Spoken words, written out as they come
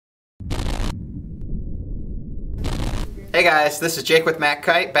Hey guys, this is Jake with Matt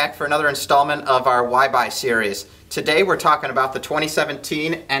Kite, back for another installment of our Why Buy series. Today we're talking about the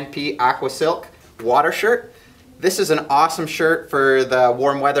 2017 NP Aquasilk water shirt. This is an awesome shirt for the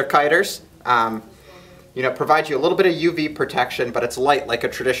warm weather kiters. It provides you a little bit of UV protection, but it's light like a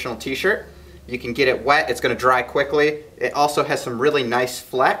traditional t-shirt. You can get it wet, it's going to dry quickly. It also has some really nice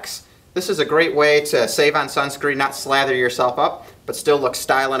flex. This is a great way to save on sunscreen, not slather yourself up, but still look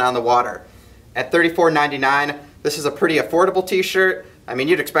styling on the water. At $34.99, this is a pretty affordable t-shirt. I mean,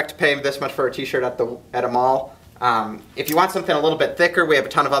 you'd expect to pay this much for a t-shirt at a mall. If you want something a little bit thicker, we have a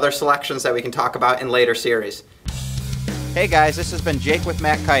ton of other selections that we can talk about in later series. Hey guys, this has been Jake with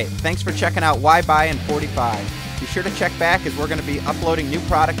Matt Kite. Thanks for checking out Why Buy in 45. Be sure to check back as we're going to be uploading new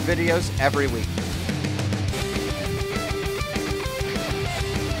product videos every week.